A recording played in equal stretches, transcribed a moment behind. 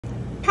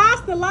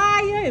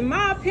Pastalaya, in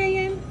my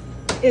opinion,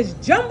 is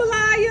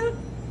jambalaya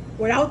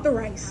without the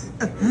rice.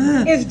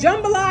 It's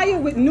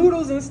jambalaya with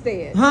noodles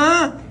instead.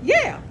 Huh?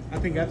 Yeah. I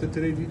think after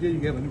today's DJ,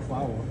 you have a new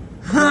flower.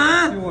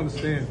 Huh? You don't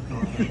understand.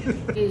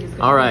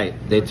 All right,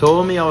 they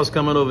told me I was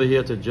coming over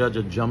here to judge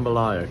a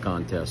jambalaya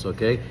contest,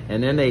 okay?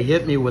 And then they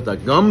hit me with a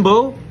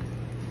gumbo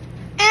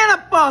and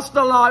a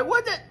pastalaya.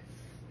 What the?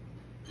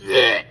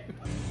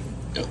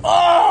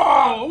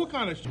 Oh, what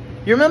kind of shit?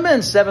 You remember in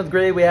 7th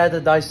grade we had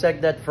to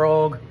dissect that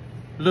frog?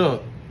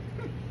 Look.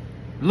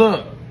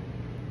 Look.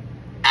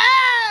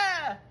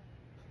 Ah!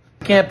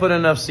 Can't put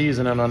enough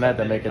seasoning on that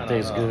to make it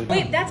taste good.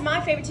 Wait, that's my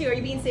favorite too. Are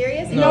you being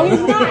serious? No, he's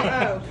not.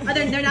 Oh,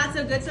 they're not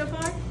so good so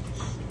far?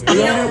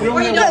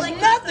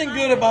 There's nothing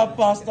good about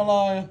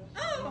pastalaya.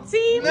 Oh.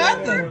 See?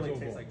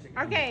 Nothing.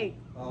 Okay,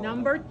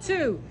 number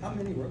 2.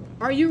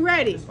 Are you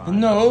ready?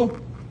 No.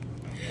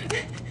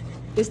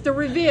 It's the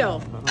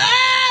reveal.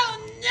 Oh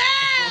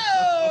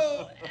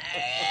no!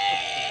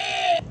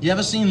 You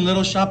ever seen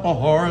Little Shop of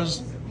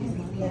Horrors?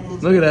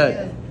 Look at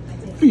that.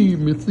 Feed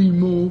me,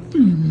 Seymour.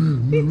 Feed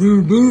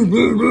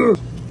me.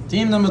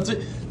 Team number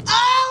 3.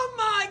 Oh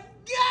my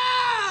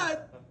God!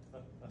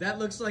 That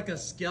looks like a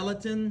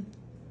skeleton.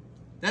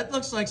 That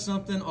looks like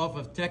something off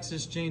of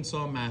Texas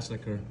Chainsaw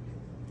Massacre.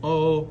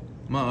 Oh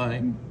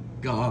my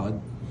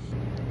God.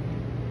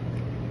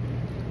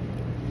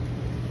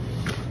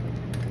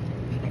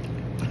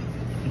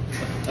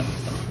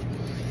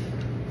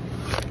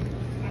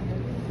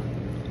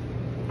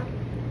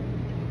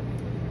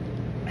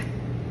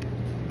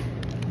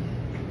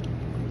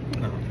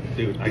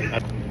 Dude,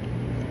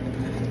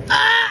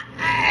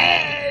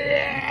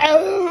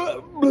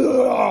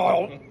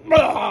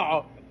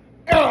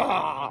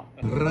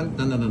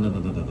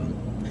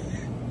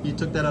 You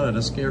took that out of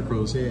the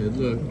scarecrow's head,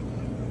 look.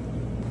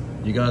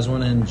 You guys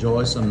want to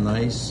enjoy some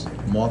nice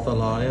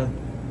mothalaya?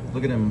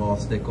 Look at them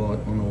moths they caught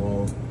on the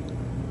wall.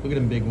 Look at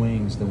them big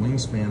wings. The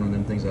wingspan on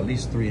them things at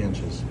least 3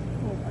 inches.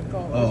 Oh my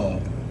God.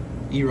 Oh,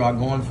 E-Rock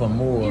going for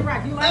more.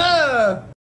 E-Rock, you like